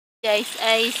Guys,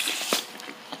 ice.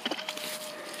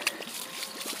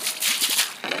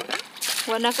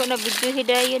 Wala ko na video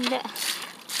hidayon da.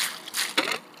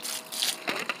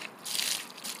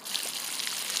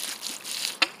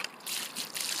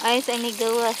 Ice ay ni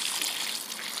gawas.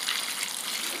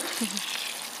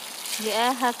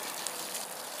 Giahak.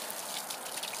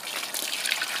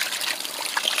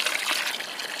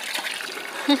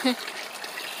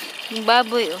 Yung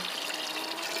baboy oh.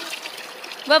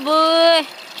 Baboy!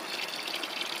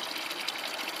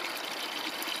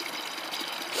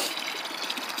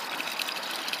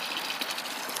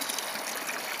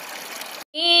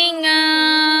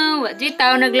 Ingaw! Wadyo'y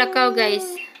tao naglakaw guys.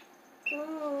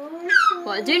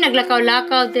 Wadyo'y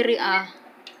naglakaw-lakaw diri ah.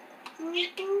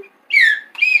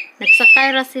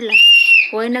 Nagsakay ra sila.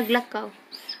 Huwag naglakaw.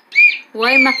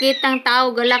 Huwag makitang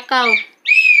tao galakaw.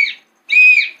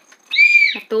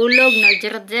 Natulog,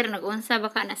 nagjer-jer, nag-unsa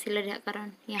baka na sila diha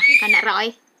karon. Yeah, kana ra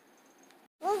oy.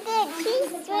 Look at, she's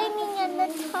swimming in the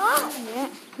top. Yeah,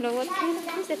 no what kind of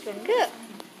fish it one? Good.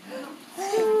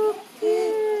 So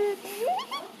cute.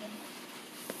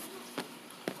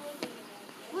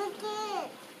 Look at.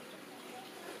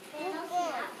 Look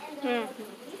at.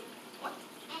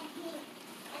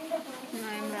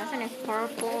 Nah, saan is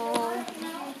purple.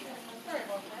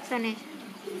 Saan is?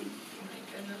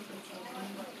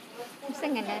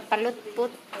 Saan nga na?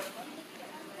 Palutput.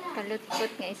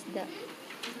 Palutput nga isda.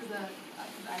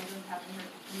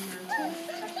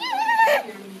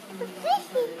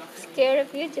 Scared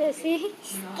of you, Jessie?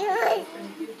 Good.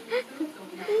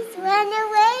 He's run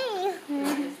away.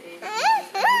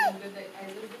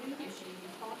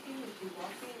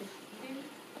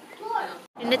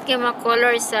 Pinit kayo mga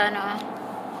colors sa ano.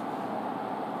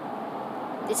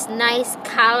 This nice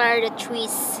color, the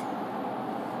trees.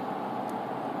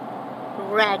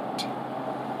 Red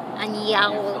and In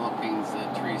yellow. Philippines, the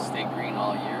trees stay green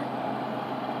all year.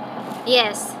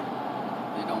 Yes.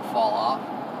 They don't fall off.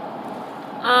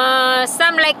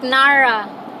 Some like Nara.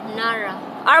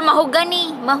 Or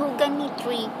mahogany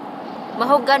tree.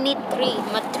 Mahogany tree.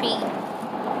 Tree.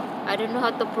 I don't know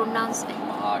how to pronounce it.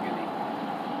 Mahogany.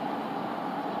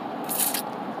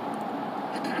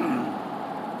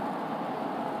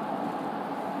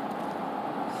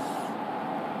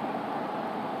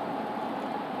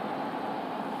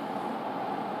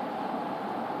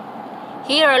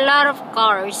 Here are a lot of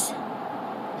cars.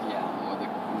 Yeah, well, the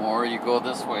more you go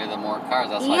this way, the more cars.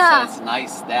 That's why Yeah. I said it's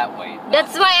nice that way.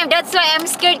 That's why I'm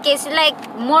scared cause like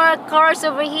more cars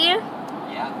over here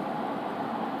Yeah,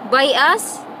 by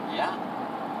us. yeah.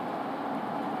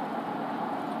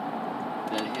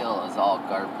 The hill is all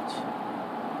garbage.